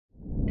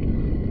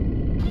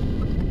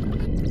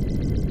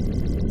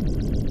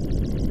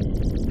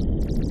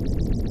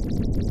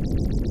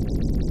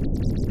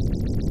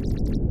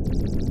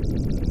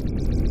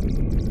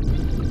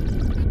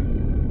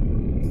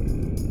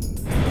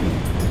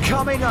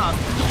Coming up,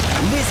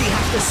 Lizzie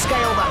has to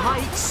scale the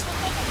heights.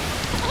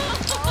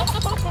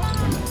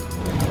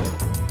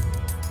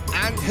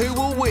 And who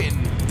will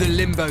win the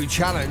Limbo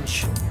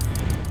Challenge?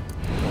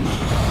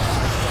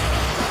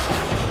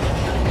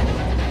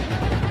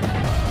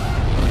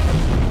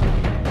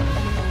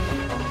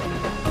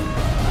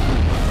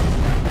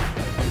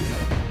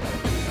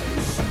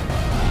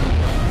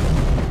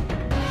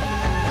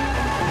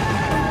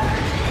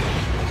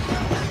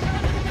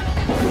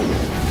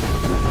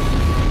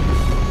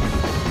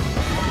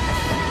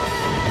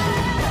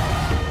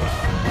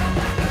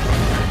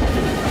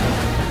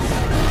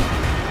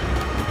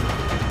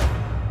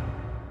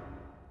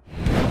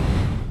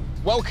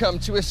 Welcome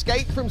to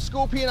Escape from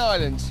Scorpion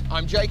Island.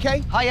 I'm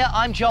ZeeKay. Hiya,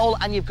 I'm Joel,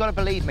 and you've got to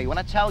believe me when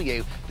I tell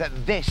you that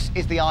this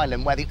is the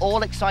island where the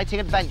all-exciting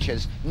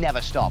adventures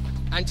never stop.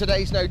 And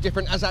today's no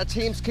different as our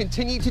teams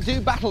continue to do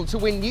battle to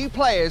win new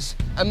players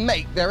and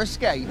make their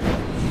escape.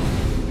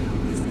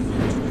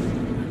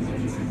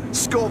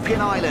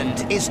 Scorpion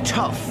Island is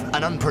tough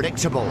and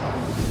unpredictable.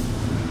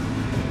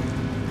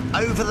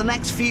 Over the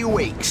next few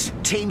weeks,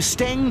 Team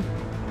Sting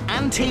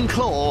and Team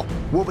Claw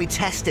will be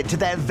tested to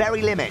their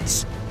very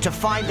limits to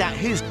find out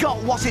who's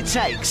got what it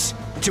takes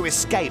to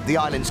escape the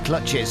island's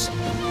clutches.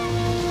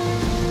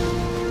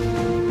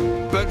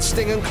 But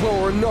Sting and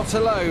Claw are not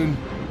alone.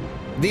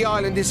 The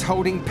island is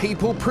holding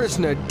people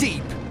prisoner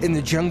deep in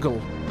the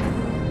jungle.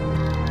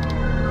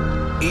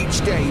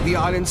 Each day, the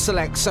island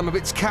selects some of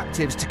its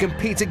captives to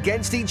compete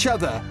against each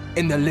other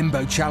in the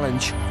Limbo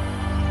Challenge.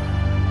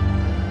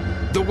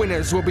 The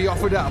winners will be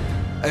offered up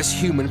as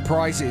human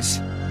prizes.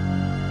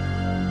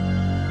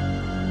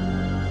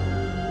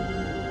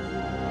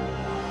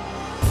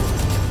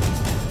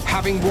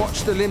 Having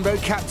watched the Limbo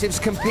captives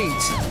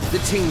compete, the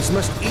teams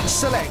must each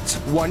select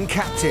one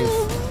captive.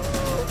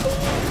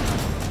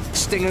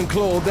 Sting and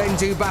Claw then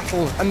do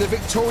battle, and the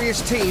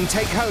victorious team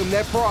take home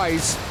their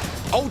prize.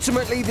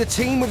 Ultimately, the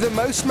team with the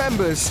most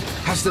members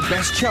has the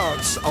best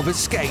chance of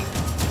escape.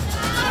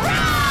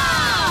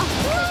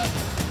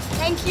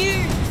 Thank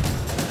you.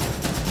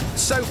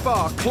 So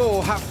far,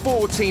 Claw have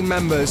 4 team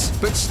members,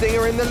 but Sting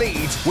are in the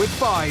lead with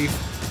 5.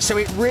 So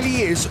it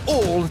really is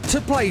all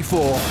to play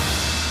for.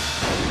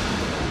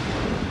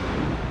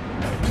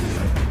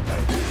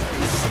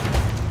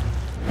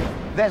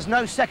 There's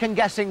no second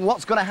guessing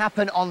what's going to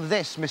happen on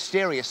this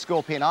mysterious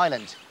Scorpion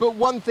Island. But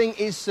one thing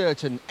is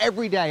certain,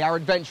 every day our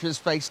adventurers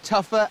face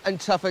tougher and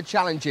tougher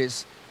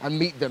challenges and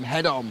meet them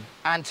head on.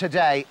 And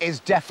today is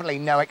definitely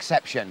no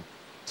exception.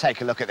 Take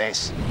a look at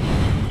this.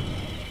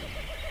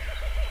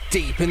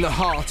 Deep in the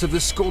heart of the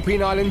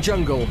Scorpion Island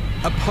jungle,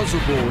 a puzzle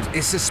board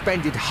is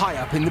suspended high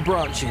up in the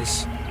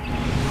branches.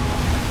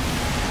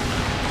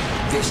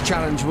 This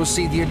challenge will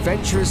see the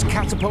adventurers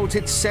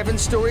catapulted 7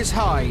 stories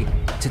high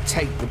to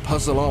take the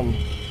puzzle on.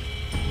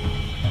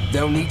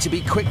 They'll need to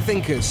be quick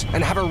thinkers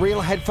and have a real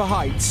head for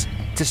heights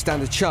to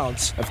stand a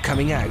chance of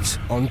coming out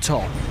on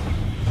top.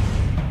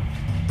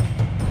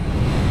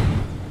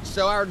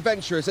 So our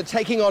adventurers are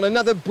taking on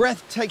another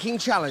breathtaking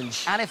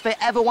challenge. And if they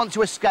ever want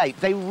to escape,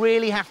 they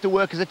really have to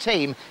work as a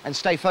team and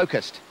stay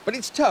focused. But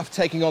it's tough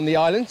taking on the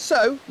island,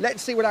 so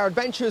let's see what our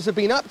adventurers have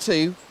been up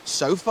to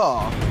so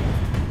far.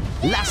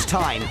 Last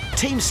time,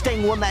 Team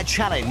Sting won their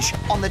challenge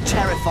on the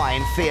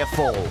terrifying Fear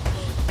Fall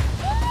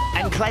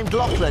and claimed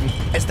Lachlan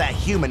as their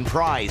human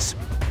prize.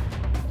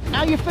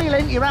 How are you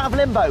feeling? You're out of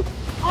limbo.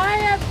 I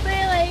am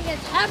feeling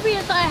as happy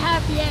as I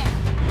have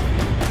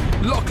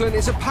yet. Lachlan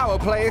is a power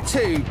player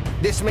too.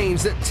 This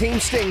means that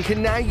Team Sting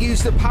can now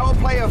use the power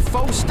player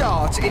false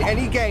start in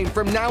any game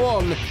from now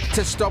on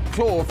to stop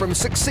Claw from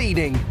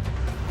succeeding.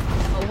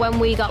 When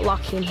we got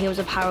Lockie and he was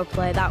a power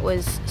player, that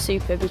was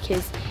super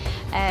because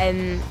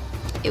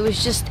it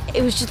was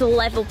just a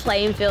level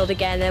playing field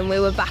again, and we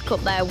were back up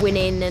there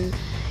winning, and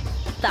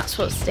that's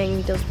what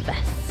Sting does the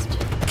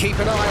best. Keep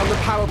an eye on the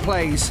power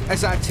plays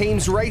as our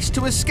teams race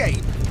to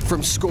escape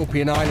from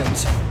Scorpion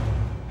Island.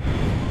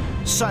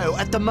 So,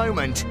 at the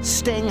moment,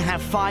 Sting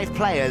have 5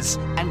 players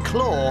and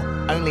Claw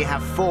only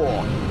have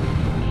 4.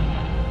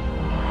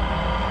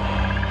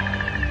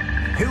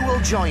 Who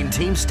will join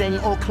Team Sting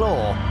or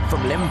Claw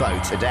from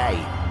Limbo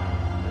today?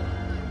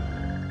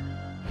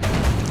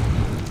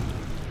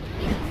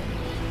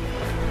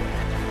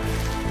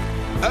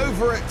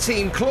 Over at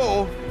Team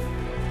Claw,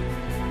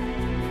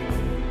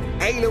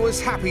 Ayla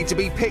was happy to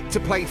be picked to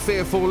play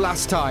Fearful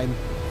last time.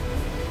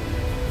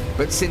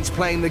 But since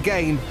playing the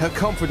game, her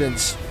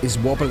confidence is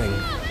wobbling.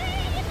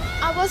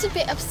 I was a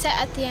bit upset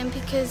at the end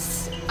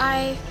because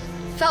I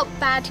felt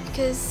bad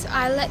because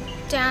I let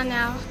down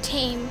our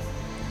team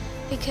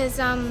because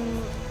I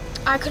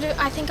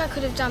think I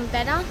could have done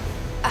better.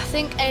 I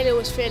think Ayla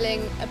was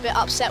feeling a bit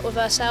upset with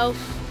herself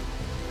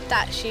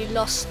that she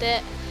lost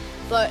it,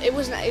 but it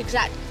wasn't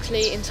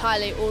exactly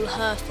entirely all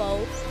her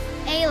fault.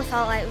 Ayla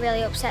felt like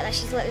really upset that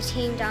she's let the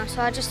team down,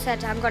 so I just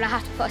said I'm going to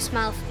have to put a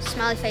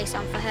smiley face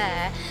on for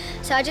her.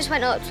 So I just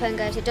went up to her and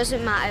goes, it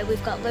doesn't matter,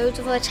 we've got loads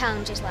of other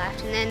challenges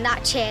left, and then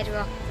that cheered her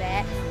up a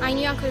bit. I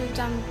knew I could have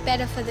done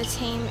better for the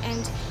team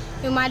and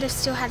we might have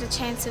still had a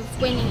chance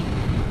of winning.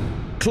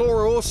 Claw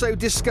are also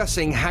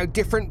discussing how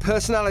different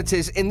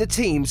personalities in the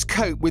teams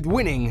cope with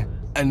winning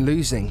and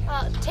losing.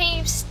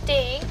 Team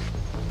Sting,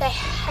 they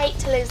hate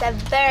to lose. They're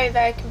very,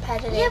 very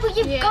competitive. Yeah, but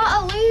you've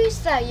got to lose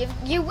though.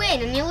 You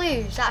win and you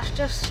lose. That's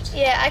just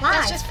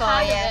that's just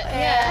part of it.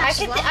 Yeah,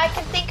 I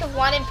can think of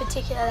one in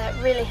particular that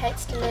really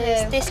hates to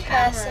lose. This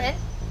person.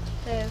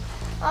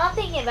 I'm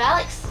thinking of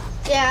Alex.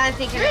 Yeah, I'm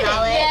thinking of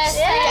Alex.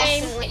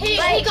 Yes,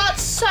 he got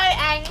so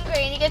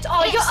angry and he goes,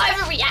 "Oh, you're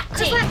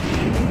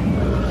overreacting."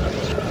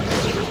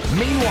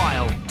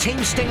 Meanwhile,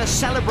 Team Sting are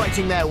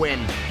celebrating their win,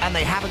 and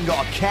they haven't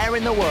got a care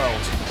in the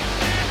world.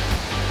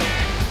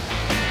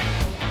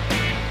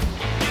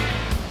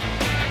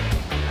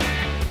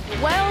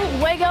 Well,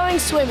 we're going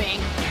swimming.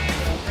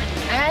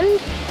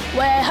 And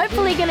we're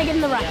hopefully going to get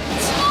in the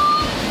rapids.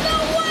 No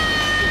way!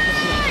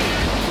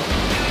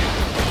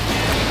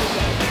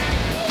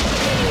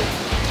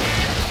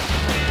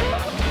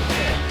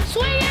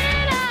 Swing it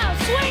in now!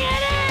 Swing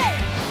it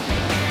in!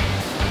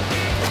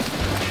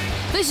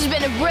 This has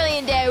been a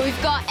brilliant day.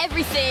 We've got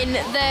everything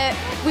that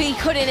we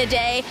could in a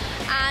day,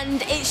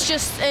 and it's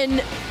just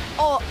an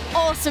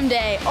awesome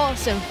day.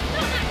 Awesome.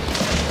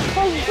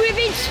 Well, we've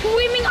been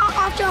swimming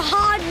after a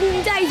hard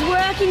day's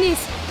work in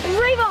this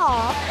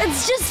river.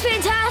 It's just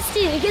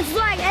fantastic. It's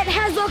like, it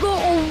has like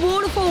a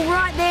waterfall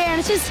right there, and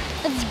it's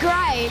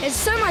great. It's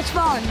so much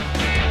fun.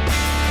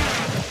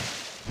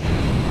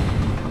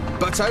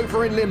 But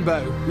over in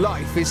Limbo,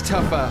 life is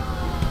tougher.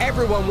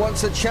 Everyone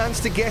wants a chance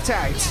to get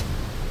out.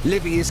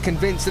 Livy is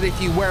convinced that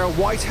if you wear a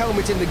white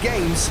helmet in the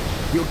games,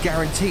 you're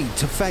guaranteed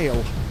to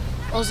fail.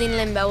 Us in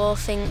Limbo all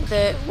think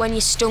that when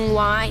you're stung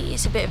white,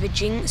 it's a bit of a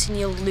jinx and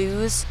you'll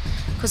lose,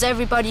 because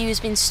everybody who's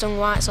been stung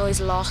white's always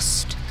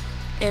lost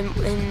in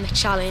the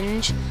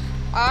challenge.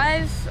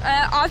 I've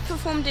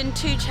performed in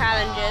 2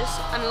 challenges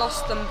and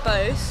lost them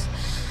both,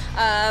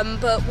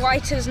 but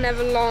white has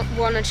never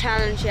won a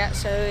challenge yet,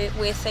 so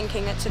we're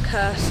thinking it's a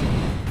curse.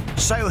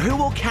 So who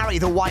will carry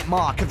the white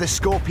mark of the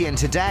Scorpion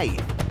today?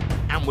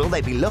 And will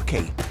they be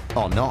lucky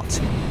or not?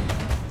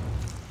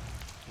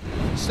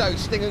 So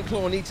Sting and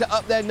Claw need to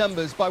up their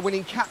numbers by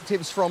winning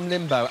captives from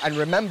Limbo. And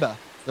remember,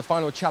 the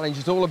final challenge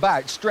is all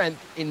about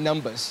strength in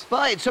numbers.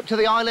 But it's up to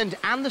the island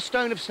and the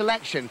Stone of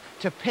Selection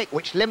to pick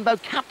which Limbo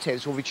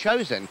captives will be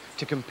chosen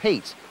to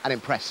compete and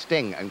impress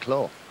Sting and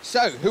Claw.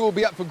 So who will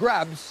be up for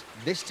grabs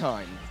this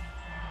time?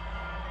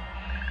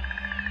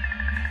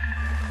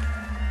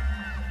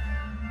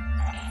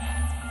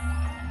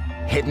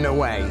 Hidden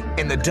away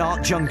in the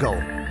dark jungle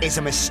is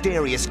a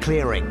mysterious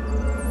clearing.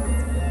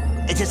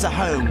 It is the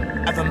home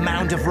of a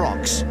mound of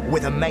rocks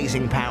with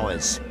amazing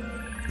powers.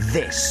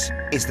 This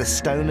is the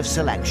Stone of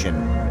Selection.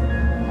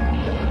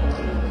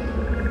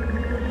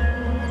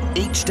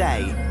 Each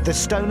day, the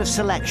Stone of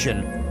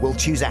Selection will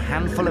choose a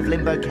handful of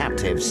Limbo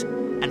captives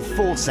and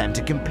force them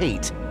to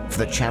compete for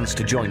the chance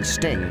to join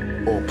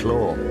Sting or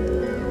Claw.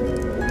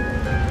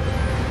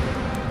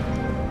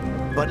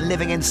 But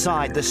living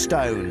inside the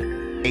stone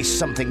is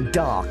something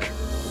dark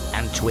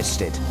and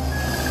twisted.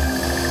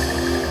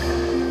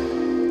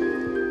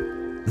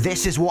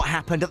 This is what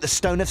happened at the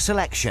Stone of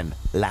Selection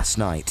last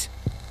night.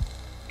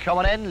 Come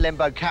on in,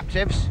 Limbo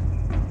captives.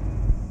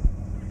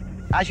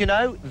 As you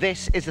know,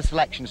 this is the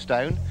selection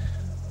stone.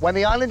 When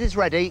the island is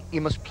ready,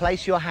 you must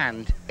place your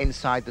hand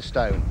inside the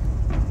stone.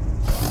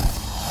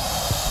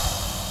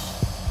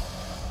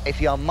 If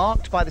you are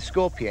marked by the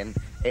Scorpion,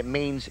 it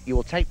means you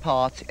will take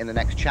part in the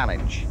next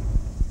challenge.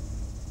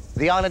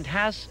 The island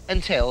has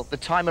until the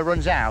timer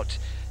runs out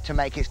to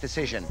make its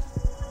decision.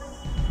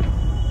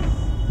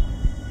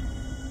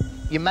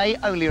 You may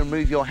only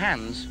remove your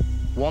hands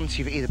once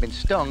you've either been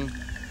stung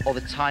or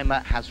the timer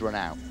has run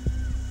out.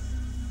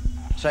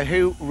 So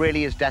who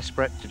really is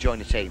desperate to join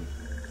the team?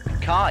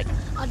 Kai.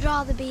 I'd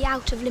rather be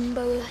out of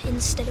Limbo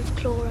instead of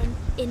Claw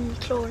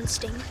and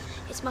Sting.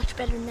 It's much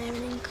better in there,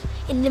 and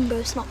in Limbo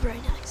it's not very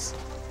nice.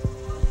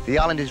 The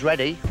island is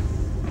ready.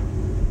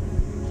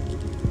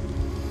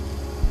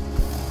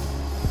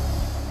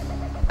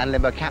 And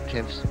Limbo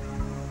captives,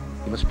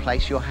 you must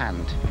place your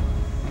hand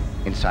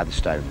inside the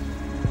stone.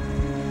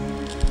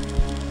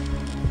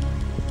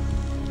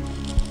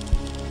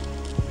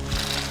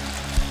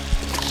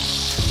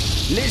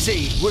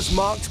 Lizzie was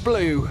marked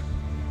blue.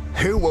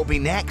 Who will be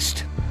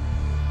next?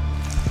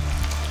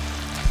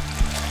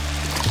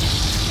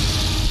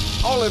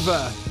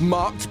 Oliver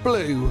marked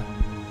blue.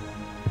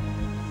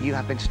 You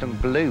have been stung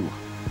blue.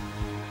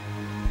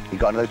 You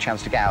got another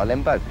chance to get out of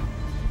Limbo.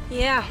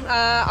 Yeah,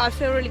 I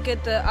feel really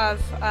good that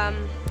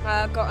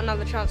I've got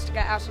another chance to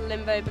get out of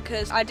Limbo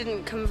because I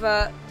didn't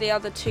convert the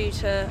other 2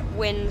 to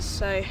wins,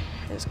 so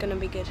it's going to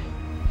be good.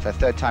 So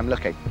 3rd time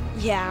lucky.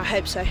 Yeah, I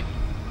hope so.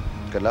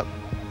 Good luck.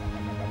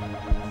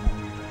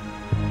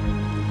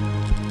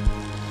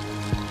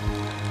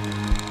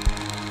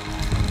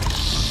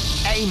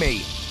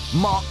 Amy,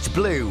 marked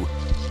blue.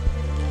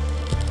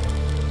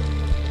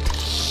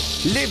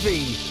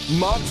 Livy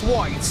marked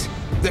white.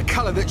 The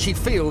colour that she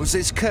feels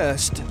is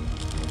cursed.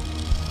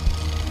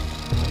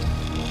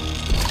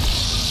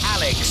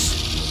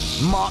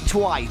 Alex, marked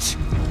white.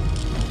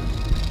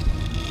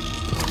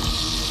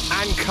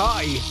 and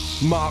Kai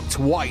marked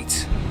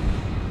white.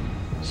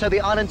 So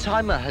the island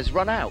timer has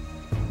run out.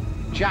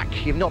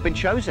 Jack, you've not been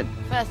chosen.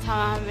 First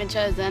time I haven't been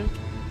chosen,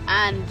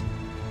 and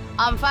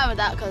I'm fine with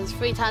that because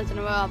 3 times in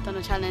a row I've done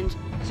a challenge.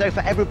 So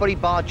for everybody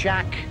bar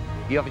Jack,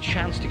 you have a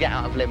chance to get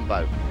out of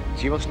limbo.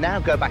 So you must now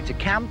go back to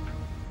camp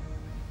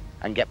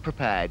and get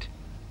prepared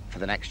for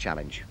the next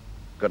challenge.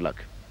 Good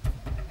luck.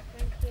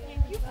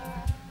 Thank you.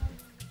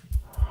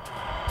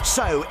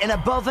 So, in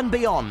Above and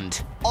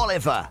Beyond,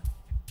 Oliver,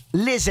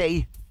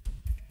 Lizzie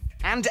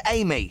and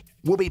Amy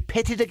will be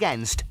pitted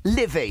against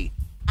Livy,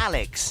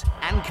 Alex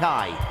and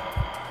Kai.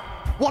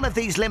 One of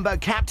these limbo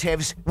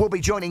captives will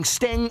be joining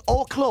Sting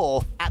or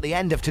Claw at the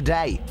end of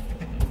today.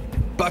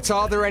 But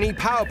are there any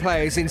power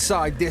players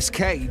inside this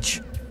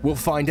cage? We'll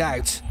find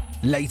out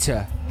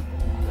later.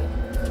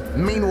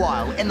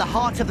 Meanwhile, in the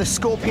heart of the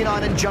Scorpion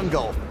Island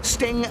jungle,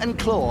 Sting and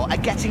Claw are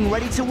getting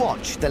ready to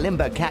watch the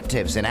limbo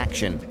captives in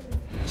action.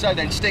 So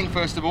then, Sting,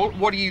 first of all,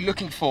 what are you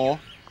looking for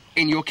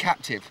in your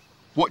captive?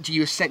 What do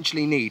you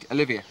essentially need,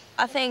 Olivia?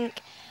 I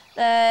think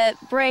the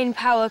brain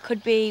power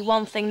could be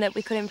one thing that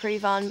we could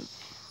improve on.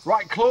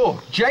 Right, Claw.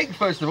 Jake,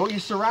 first of all, you're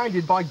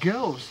surrounded by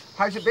girls.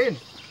 How's it been?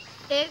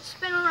 It's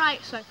been all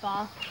right so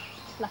far,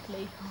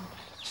 luckily.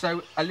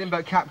 So, a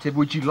limbo captive,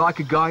 would you like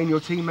a guy in your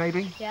team,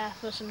 maybe? Yeah,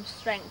 for some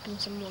strength and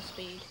some more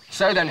speed.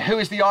 So then, who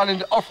is the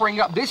island offering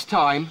up this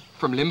time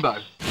from limbo?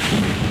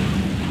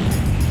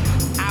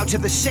 Out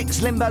of the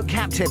 6 limbo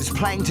captives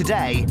playing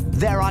today,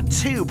 there are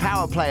 2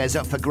 power players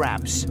up for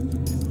grabs.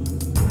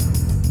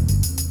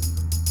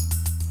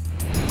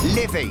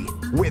 Livy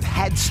with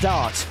Head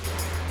Start.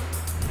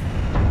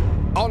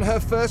 On her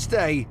first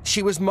day,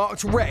 she was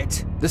marked red,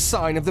 the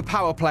sign of the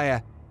power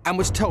player, and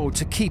was told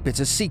to keep it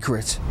a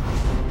secret.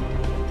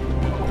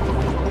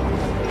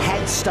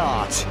 Head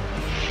Start.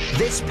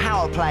 This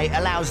power play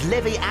allows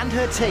Livy and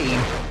her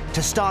team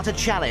to start a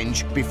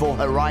challenge before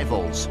her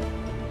rivals.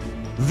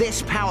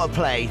 This power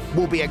play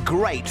will be a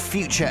great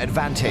future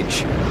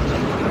advantage.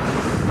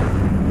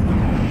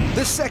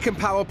 The second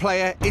power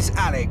player is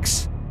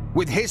Alex.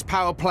 With his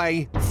power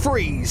play,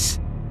 Freeze.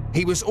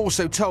 He was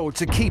also told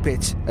to keep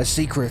it a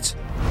secret.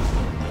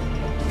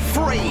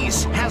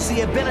 Freeze has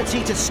the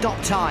ability to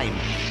stop time.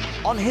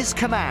 On his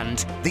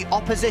command, the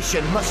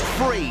opposition must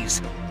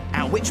freeze,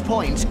 at which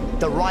point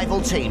the rival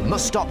team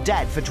must stop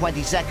dead for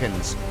 20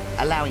 seconds,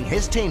 allowing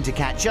his team to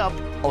catch up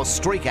or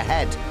streak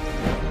ahead.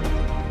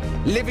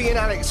 Livy and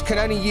Alex can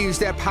only use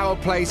their power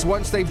plays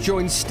once they've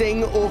joined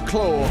Sting or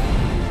Claw.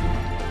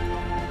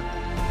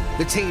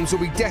 The teams will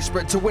be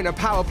desperate to win a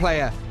power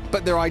player,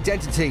 but their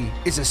identity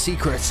is a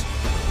secret.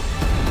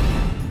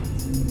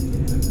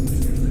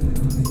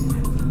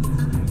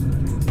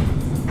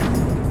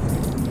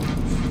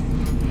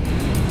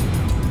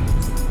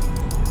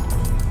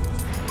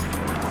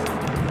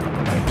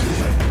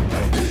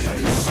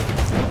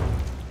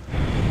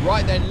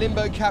 Right then,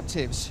 limbo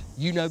captives,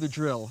 you know the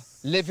drill.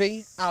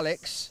 Livy,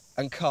 Alex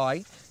and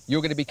Kai,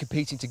 you're going to be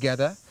competing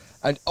together,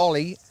 and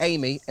Ollie,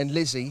 Amy and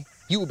Lizzie,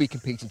 you will be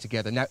competing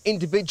together. Now,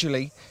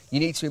 individually, you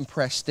need to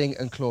impress Sting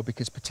and Claw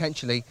because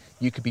potentially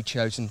you could be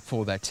chosen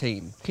for their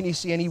team. Can you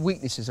see any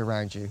weaknesses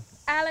around you?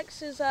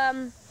 Alex is,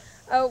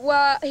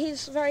 well,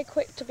 he's very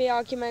quick to be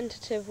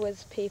argumentative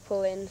with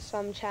people in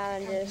some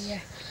challenges.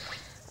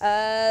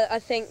 Yeah. I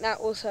think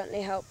that will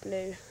certainly help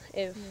Lou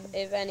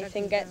if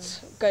anything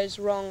goes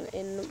wrong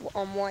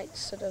on White's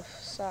sort of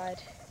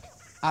side.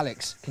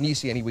 Alex, can you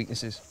see any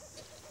weaknesses?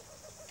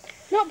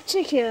 Not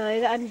particularly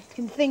that I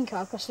can think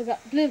of, because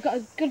Blue have got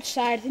a good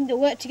side. I think they'll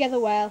work together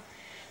well,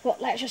 but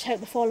let's just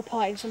hope they fall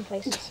apart in some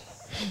places.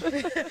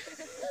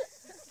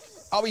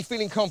 Are we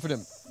feeling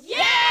confident?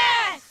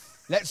 Yes!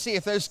 Let's see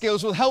if those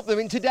skills will help them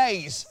in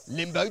today's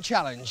Limbo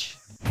Challenge.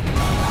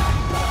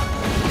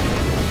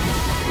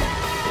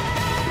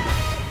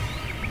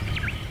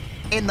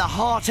 In the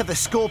heart of the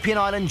Scorpion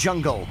Island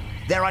jungle,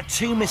 there are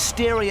 2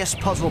 mysterious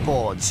puzzle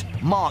boards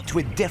marked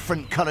with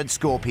different coloured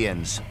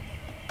scorpions.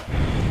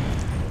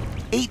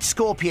 Each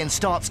scorpion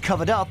starts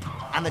covered up,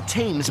 and the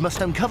teams must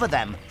uncover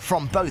them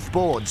from both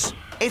boards.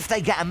 If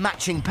they get a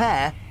matching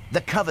pair, the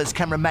covers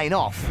can remain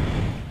off.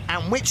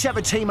 And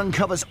whichever team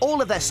uncovers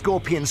all of their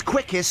scorpions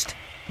quickest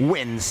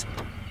wins.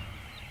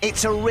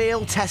 It's a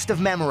real test of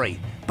memory,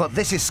 but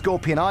this is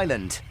Scorpion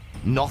Island.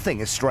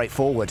 Nothing is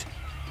straightforward.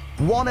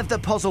 One of the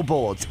puzzle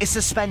boards is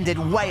suspended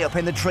way up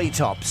in the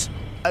treetops,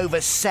 over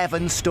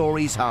 7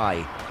 stories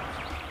high.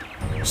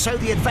 So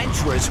the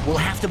adventurers will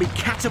have to be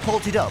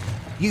catapulted up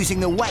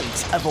using the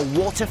weight of a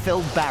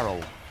water-filled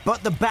barrel.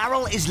 But the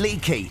barrel is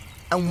leaky,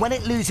 and when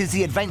it loses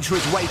the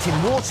adventurer's weight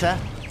in water,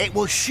 it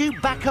will shoot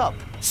back up,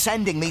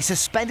 sending the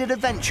suspended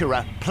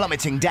adventurer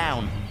plummeting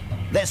down.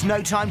 There's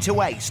no time to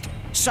waste,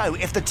 so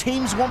if the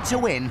teams want to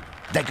win,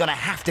 they're gonna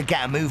have to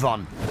get a move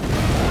on.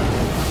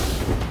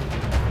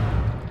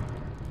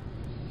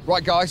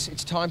 Right, guys,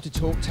 it's time to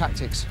talk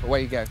tactics.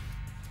 Away you go.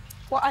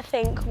 What I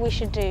think we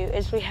should do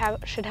is we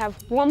should have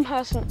one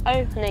person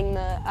opening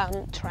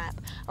the trap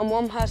and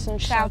one person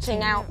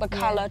shouting out the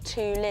colour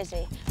to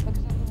Lizzie.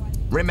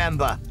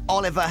 Remember,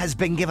 Oliver has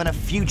been given a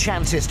few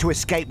chances to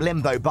escape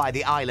limbo by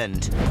the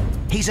island.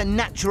 He's a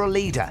natural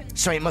leader,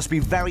 so it must be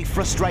very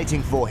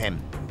frustrating for him.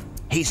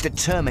 He's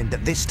determined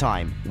that this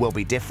time will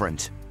be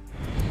different.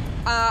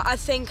 I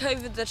think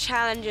over the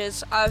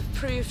challenges I've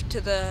proved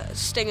to the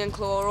Sting and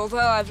Claw, although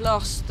I've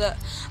lost, that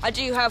I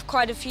do have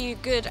quite a few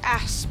good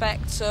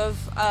aspects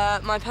of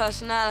my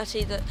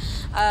personality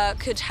that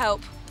could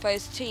help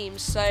both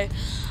teams. So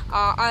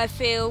I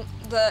feel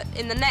that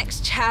in the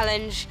next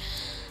challenge,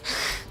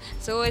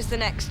 it's always the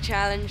next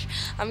challenge,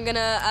 I'm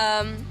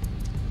gonna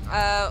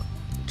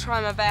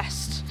try my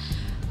best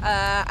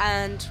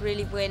and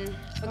really win.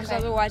 Because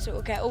otherwise it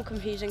will get all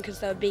confusing because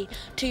there'll be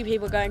two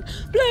people going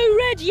blue,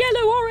 red,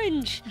 yellow,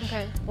 orange.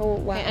 Okay. Oh,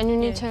 wow. Okay, and you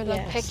need to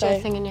picture a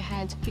thing in your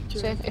head.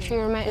 So if you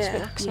remember, it's a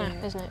bit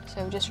snap, isn't it?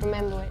 So just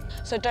remember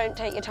it. So don't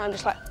take your time,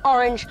 just like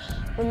orange.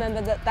 Remember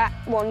that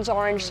one's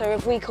orange. So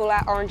if we call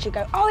out orange, you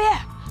go, oh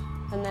yeah,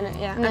 and then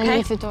And then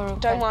leave the door open.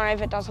 Don't worry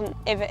if it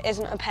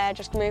isn't a pair.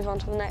 Just move on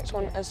to the next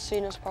one as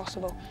soon as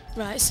possible.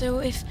 Right. So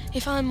if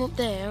I'm up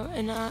there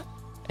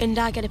and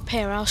I get a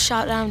pair, I'll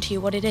shout down to you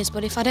what it is.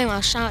 But if I don't,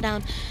 I'll shout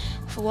down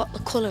for what the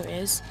colour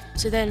is.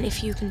 So then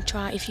if you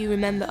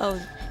remember, oh,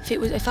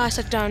 if I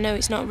said down, no,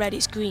 it's not red,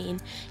 it's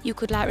green, you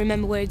could like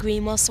remember where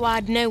green was, so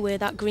I'd know where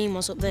that green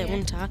was up there,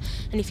 wouldn't I?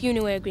 And if you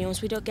know where green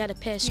was, we'd get a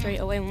pair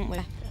straight away, wouldn't we?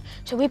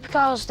 So we pick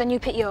ours, then you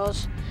pick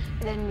yours,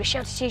 and then we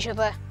shout at each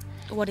other.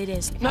 What it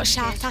is. Not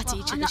shout at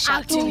each other,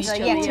 shout to each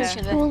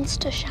other. Who wants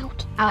to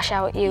shout? I'll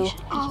shout at you.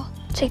 I'll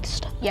take the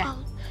stone. Yeah.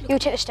 You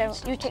take the stone,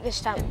 you take the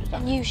stone.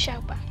 And you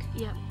shout back.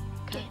 Yeah.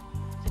 Okay.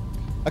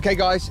 Okay,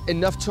 guys,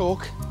 enough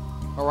talk.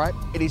 All right,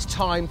 it is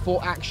time for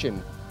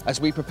action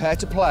as we prepare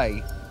to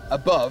play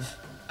Above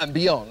and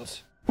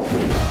Beyond.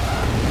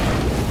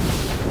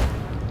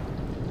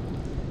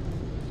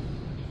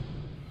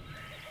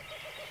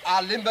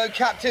 Our limbo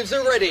captives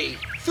are ready.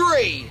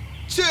 3,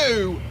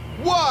 2,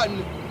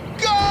 1,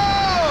 go!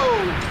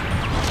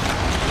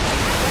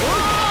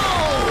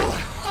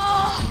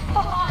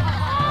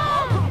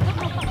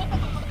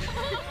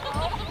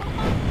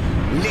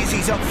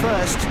 Lizzie's up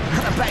first.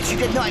 I bet she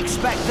did not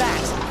expect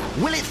that.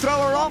 Will it throw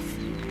her off?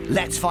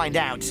 Let's find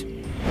out.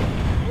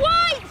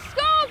 White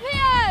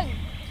scorpion!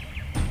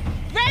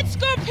 Red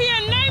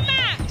scorpion, no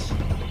match!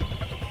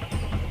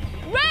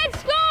 Red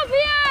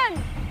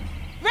scorpion!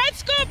 Red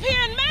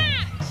scorpion,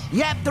 match!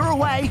 Yep, they're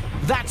away.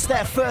 That's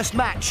their first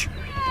match.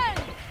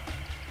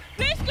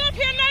 Blue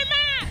scorpion, no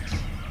match!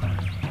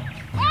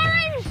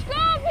 Orange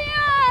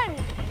scorpion!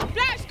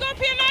 Black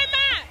scorpion, no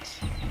match!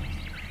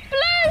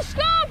 Blue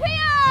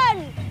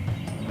scorpion!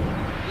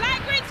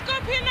 Light green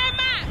scorpion, no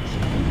match!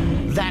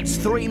 That's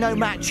 3 no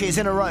matches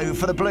in a row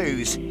for the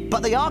Blues.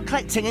 But they are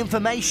collecting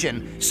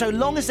information. So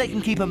long as they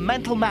can keep a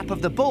mental map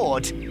of the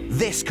board,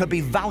 this could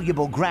be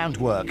valuable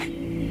groundwork. Light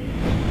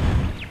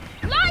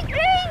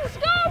green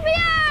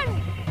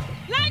scorpion!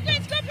 Light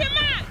green scorpion,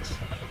 match!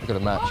 We've got a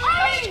match.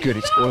 It's good,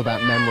 it's all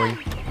about memory.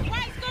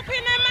 White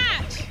scorpion, no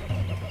match!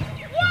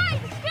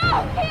 White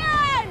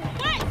scorpion!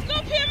 White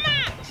scorpion,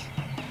 match!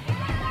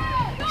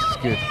 It's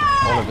good.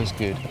 Oliver's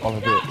good.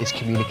 Oliver is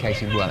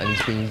communicating well and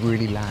he's being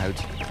really loud.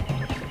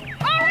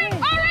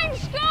 Orange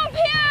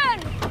scorpion!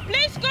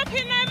 Blue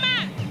scorpion, no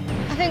match!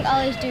 I think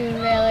Ollie's doing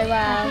really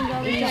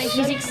well.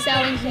 He's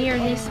excelling here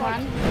in this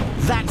one.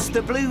 That's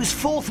the Blues'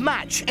 4th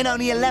match in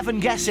only 11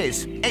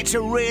 guesses. It's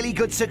a really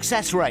good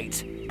success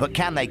rate. But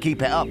can they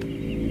keep it up?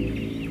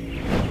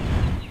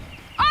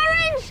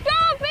 Orange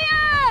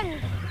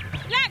scorpion!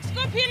 Black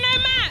scorpion, no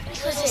match!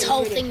 Because this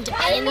whole thing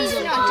depends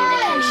on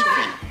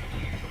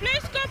Blue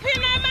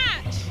scorpion, no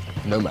match!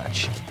 No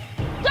match.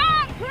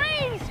 Dark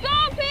green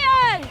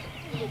scorpion!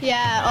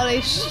 Yeah,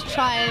 Ollie's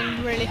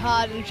trying really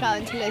hard and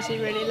shouting to Lizzie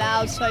really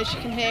loud so she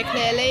can hear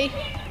clearly.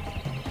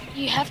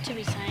 You have to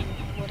be saying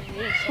what it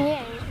is.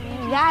 Yeah,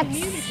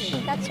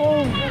 that's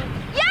all.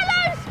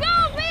 Yellow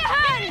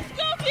scorpion!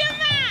 Scorpion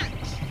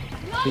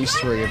match! These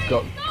 3 have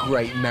got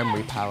great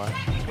memory power.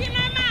 Scorpion,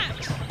 no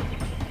match!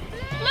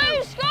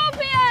 Blue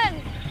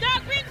scorpion!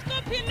 Dark green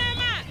scorpion, no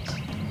match!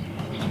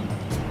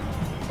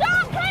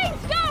 Dark green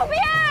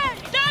scorpion!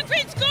 Dark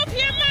green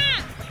scorpion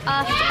match!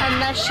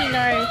 Unless she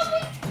knows.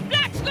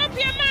 Black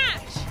scorpion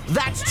match!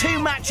 That's 2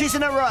 matches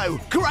in a row.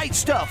 Great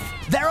stuff.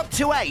 They're up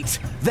to 8.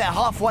 They're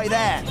halfway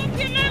there.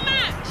 Scorpion, no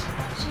match!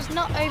 She's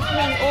not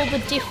opening all the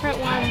different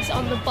ones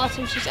on the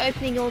bottom. She's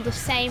opening all the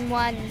same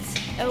ones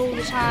all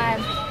the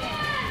time.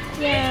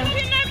 Yeah.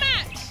 Scorpion, no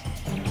match!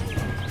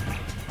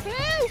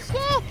 Blue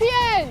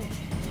scorpion!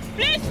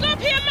 Blue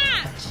scorpion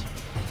match!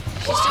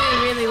 She's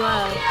doing really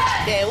well.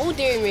 They're all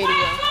doing really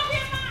well.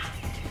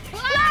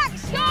 Black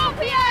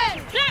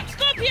scorpion! Black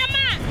scorpion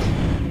match!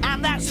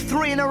 And that's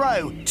 3 in a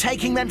row,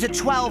 taking them to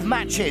 12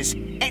 matches.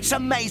 It's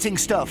amazing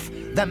stuff.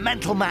 The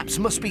mental maps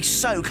must be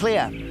so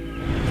clear.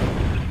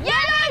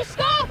 Yellow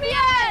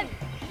scorpion!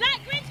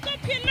 Light green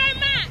scorpion, no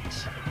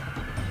match!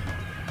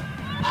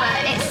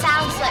 But it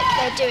sounds like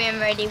they're doing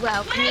really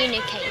well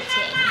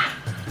communicating.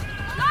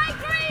 Light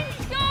green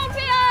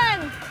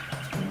scorpion!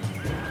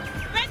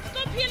 Red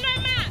scorpion, no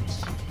match!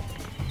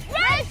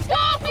 Red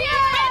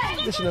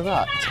scorpion! Listen to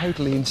that,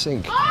 totally in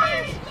sync.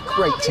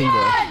 Great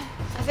teamwork.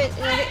 I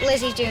think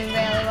Lizzie's doing really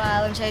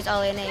well, and so is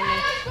Ollie and Amy.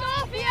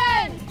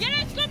 Scorpion!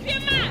 Yellow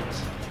scorpion match!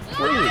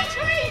 Brilliant.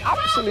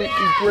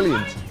 Absolutely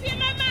brilliant.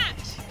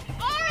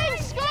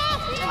 Orange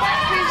scorpion! That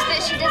proves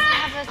that she doesn't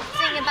have a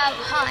thing about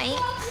height.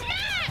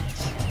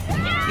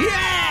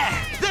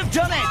 Yeah! They've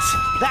done it!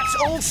 That's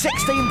all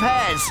 16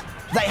 pairs.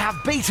 They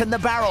have beaten the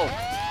barrel.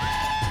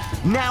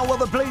 Now will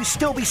the Blues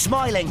still be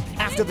smiling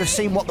after they've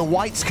seen what the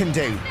Whites can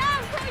do?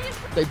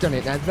 They've done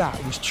it. Now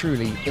that was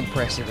truly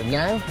impressive. And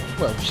now,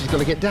 well, she's got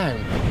to get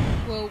down.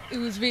 Well, it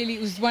was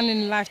one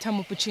in a lifetime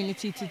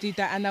opportunity to do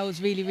that, and that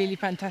was really, really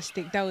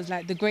fantastic. That was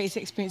like the greatest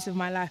experience of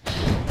my life.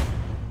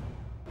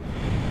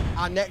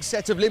 Our next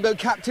set of limbo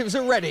captives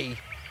are ready.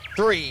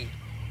 3,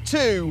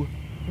 2,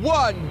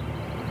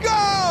 1,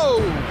 go!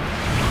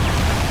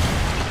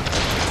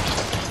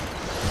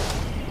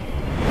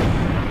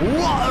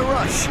 What a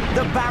rush!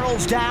 The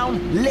barrel's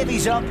down,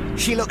 Livy's up,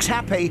 she looks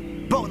happy,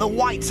 but the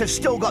Whites have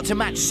still got to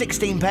match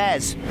 16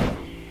 pairs.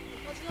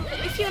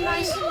 If you're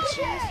nice,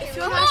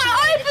 Come on,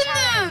 open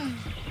them!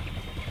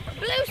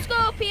 Blue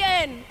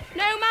scorpion,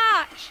 no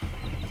match.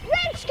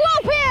 Red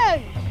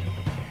scorpion!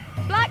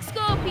 Black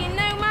scorpion,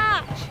 no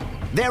match.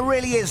 There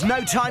really is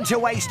no time to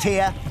waste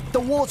here. The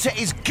water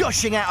is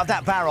gushing out of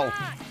that barrel.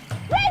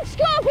 Red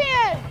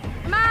scorpion!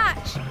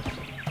 Match.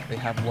 They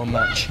have one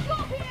match.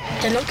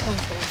 They're not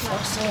confident.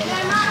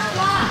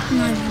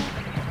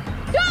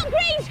 Dark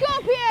green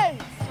scorpion!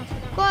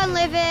 Go on,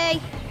 Livy.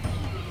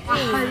 I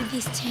hope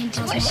this team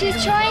doesn't. Well,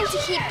 she's trying to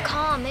keep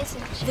calm,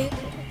 isn't she?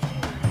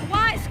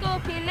 White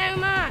scorpion, no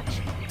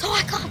match. Oh,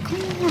 I can't.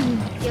 Come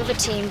on. The other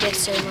team did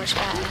so much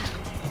better.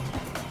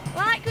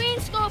 Light green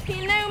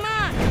scorpion, no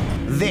match.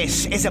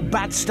 This is a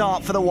bad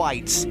start for the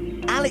Whites.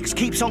 Alex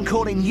keeps on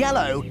calling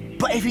yellow,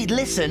 but if he'd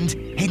listened,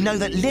 he'd know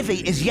that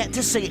Livy is yet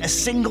to see a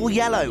single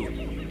yellow.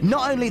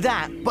 Not only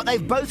that, but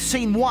they've both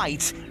seen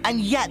white, and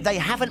yet they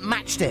haven't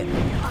matched it.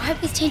 I hope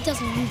this team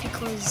doesn't win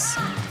because,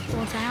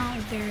 well, they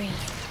aren't very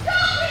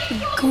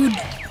good.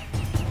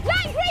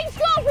 Light green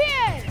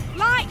scorpion!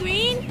 Light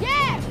green?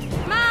 Yeah!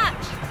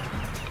 Match.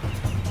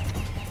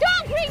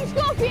 Dark green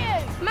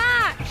scorpion!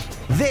 Match.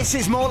 This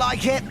is more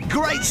like it.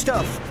 Great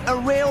stuff. A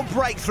real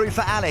breakthrough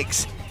for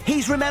Alex.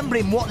 He's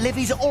remembering what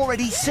Livy's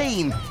already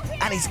seen,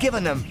 and he's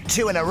given them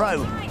 2 in a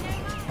row.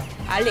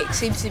 Alex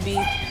seems to be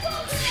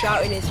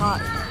shouting his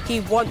heart.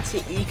 He wants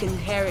it, you can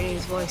hear it in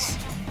his voice.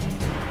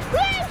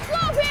 Green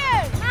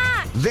scorpion!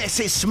 Match. This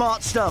is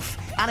smart stuff,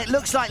 and it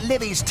looks like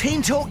Livy's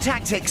team talk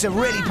tactics are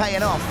really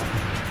paying off.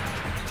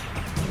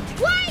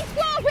 White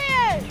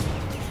scorpion!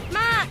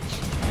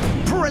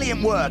 Match.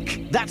 Brilliant work.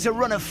 That's a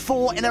run of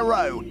 4 in a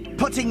row,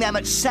 putting them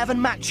at 7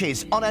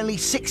 matches on only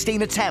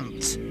 16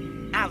 attempts.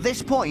 At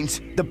this point,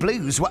 the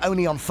Blues were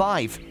only on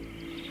 5.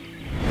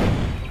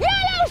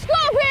 Yellow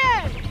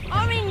scorpion!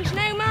 Orange,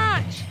 no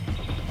match.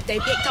 They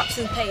picked up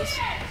some pace.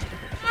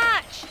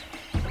 Match.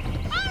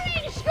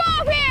 Orange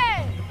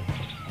scorpion!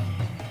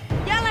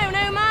 Yellow,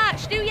 no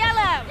match. Do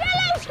yellow.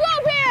 Yellow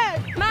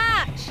scorpion!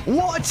 Match.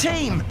 What a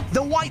team!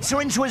 The Whites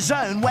are into a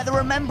zone where they're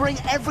remembering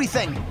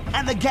everything,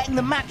 and they're getting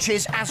the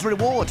matches as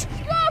reward.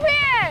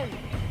 Scorpion!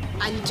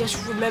 And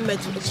just remembered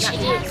exactly.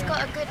 She has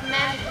got a good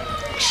memory.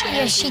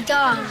 Yeah, she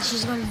does.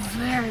 She's got a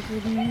very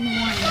good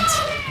mind.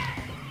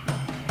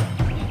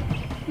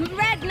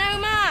 Red, no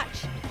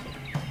match.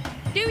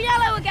 Do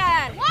yellow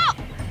again. What?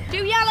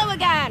 Do yellow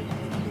again.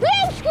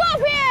 Blue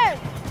scorpion!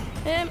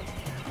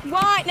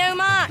 White, no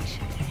match.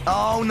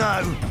 Oh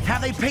no,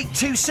 have they peaked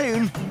too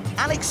soon?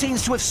 Alex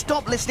seems to have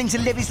stopped listening to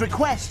Livy's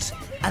requests,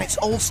 and it's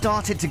all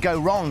started to go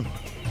wrong.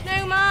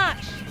 No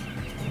match.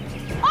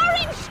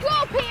 Orange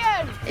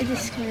scorpion!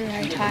 This is going to be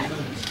very tight.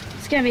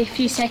 It's going to be a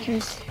few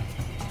seconds.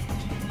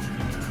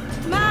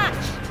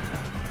 Match.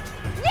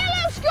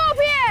 Yellow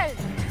scorpion!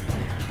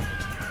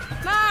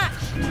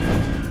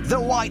 Match. The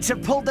Whites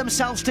have pulled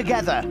themselves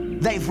together.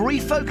 They've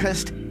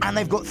refocused, and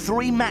they've got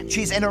 3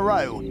 matches in a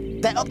row.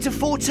 They're up to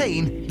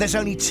 14, there's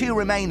only 2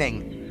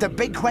 remaining. The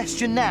big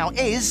question now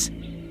is,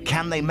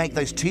 can they make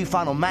those 2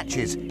 final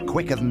matches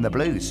quicker than the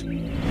Blues?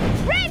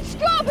 Red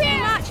scorpion!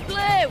 Match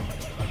blue.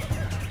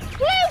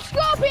 Blue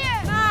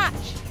scorpion!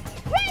 Match.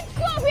 Red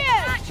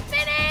scorpion! Match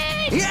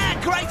finish.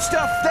 Yeah, great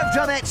stuff, they've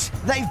done it.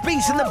 They've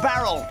beaten the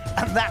barrel,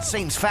 and that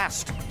seems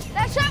fast.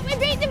 Let's hope we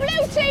beat the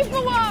blue team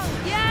for once!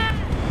 Yeah.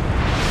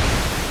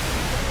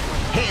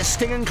 Here's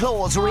Sting and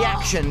Claw's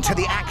reaction to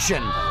the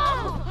action.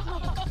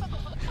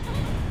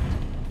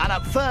 And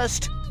up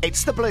first,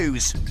 it's the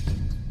Blues.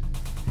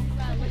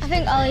 I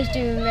think Ollie's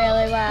doing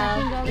really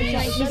well.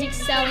 He's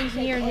excelling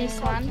here in this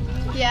one.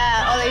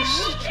 Yeah,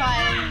 Ollie's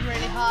trying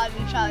really hard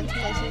and shouting to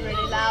Lizzie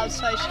really loud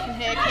so she can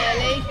hear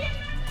clearly.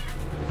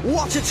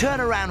 What a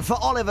turnaround for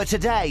Oliver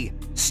today.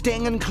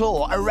 Sting and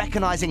Claw are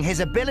recognising his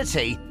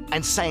ability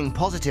and saying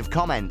positive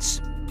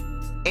comments.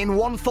 In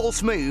one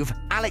false move,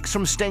 Alex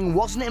from Sting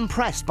wasn't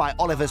impressed by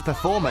Oliver's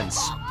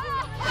performance.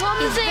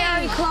 He's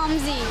very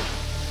clumsy.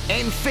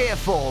 In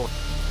Fearfall,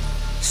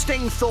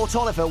 Sting thought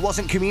Oliver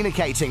wasn't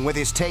communicating with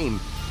his team.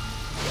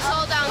 It's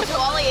all down to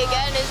Ollie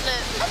again, isn't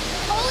it?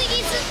 Ollie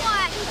isn't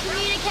like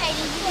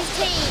communicating with his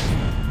team.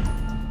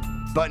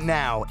 But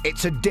now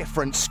it's a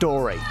different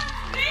story.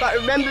 But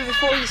remember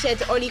before he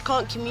said Ollie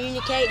can't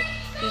communicate?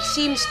 He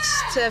seems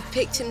to have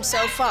picked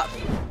himself up.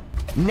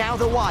 Now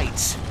the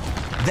whites.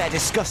 They're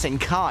discussing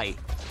Kai.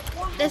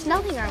 There's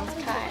nothing wrong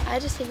with Kai. I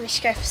just think we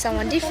should go for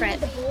someone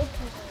different.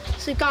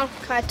 So we've gone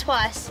for Kai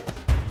twice.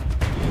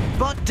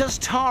 But does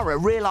Tara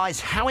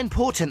realise how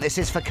important this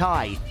is for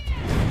Kai?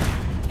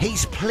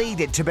 He's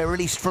pleaded to be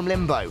released from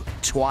Limbo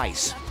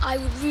twice. I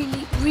would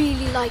really,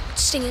 really like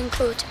Sting and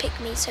Claw to pick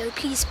me, so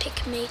please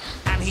pick me.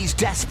 And he's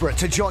desperate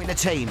to join the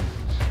team.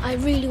 I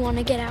really want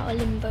to get out of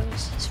Limbo.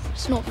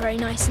 It's not very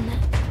nice in there.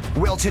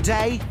 Will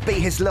today be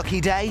his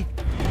lucky day?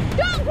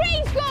 Don't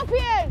green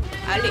scorpion!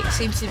 Alex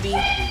seems to be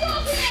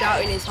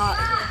shouting his heart.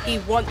 He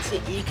wants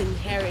it, you can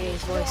hear it in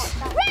his voice.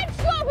 Red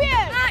scorpion!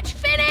 Match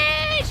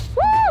finished!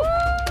 Woo!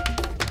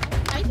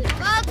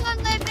 Well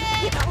done,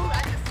 Libby!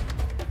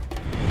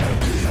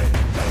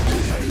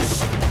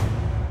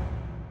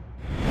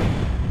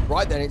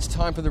 Right then, it's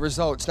time for the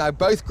results. Now,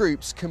 both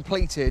groups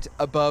completed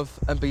above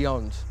and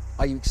beyond.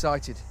 Are you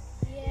excited?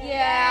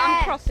 Yeah,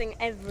 I'm crossing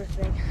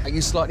everything. Are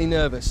you slightly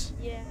nervous?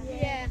 Yeah.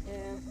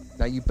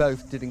 Now, you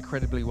both did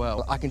incredibly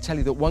well. I can tell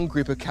you that one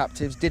group of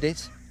captives did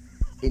it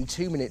in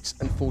 2 minutes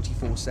and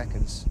 44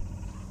 seconds.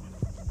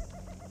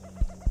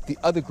 The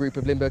other group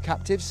of Limbo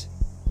captives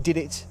did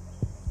it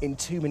in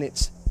 2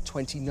 minutes,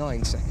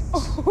 29 seconds.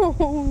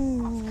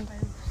 Oh,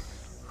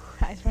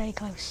 that is very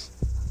close.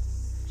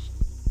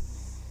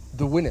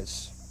 The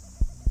winners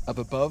of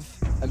Above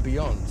and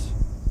Beyond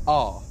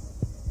are...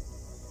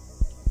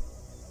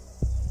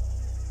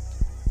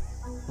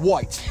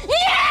 White.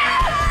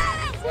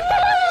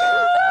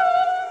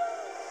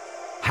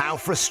 How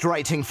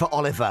frustrating for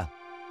Oliver.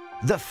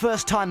 The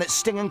first time that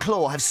Sting and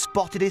Claw have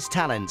spotted his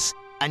talents,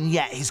 and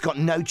yet he's got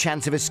no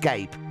chance of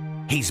escape.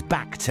 He's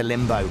back to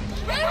Limbo. We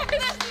broke the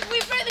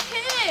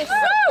case!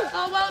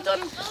 Oh, well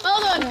done.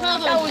 Well done.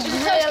 That was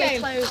really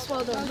close.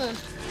 Well done.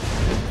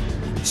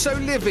 So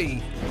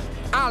Livy,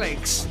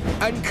 Alex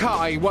and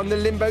Kai won the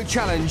Limbo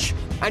Challenge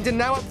and are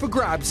now up for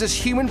grabs as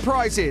human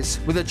prizes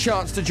with a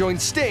chance to join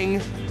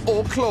Sting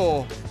or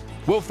Claw.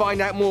 We'll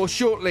find out more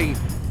shortly.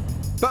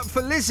 But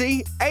for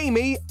Lizzie,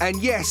 Amy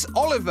and yes,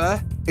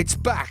 Oliver, it's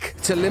back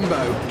to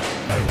Limbo.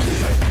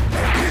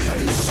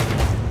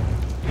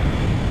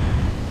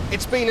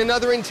 It's been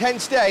another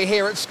intense day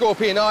here at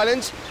Scorpion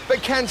Island,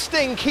 but can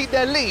Sting keep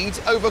their lead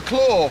over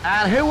Claw?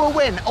 And who will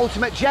win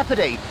Ultimate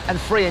Jeopardy and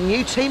free a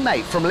new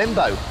teammate from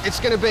Limbo? It's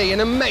going to be an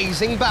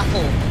amazing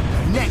battle.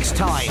 Next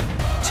time,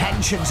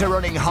 tensions are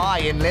running high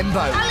in Limbo.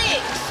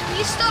 Alex, will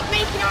you stop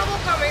making horrible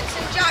comments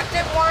and Jack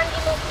don't wind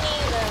him up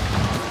neither?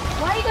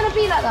 Why are you going to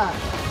be like that?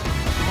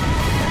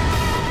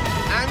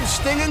 And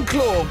Sting and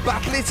Claw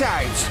battle it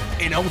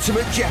out in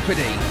Ultimate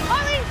Jeopardy.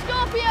 Orange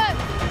scorpion!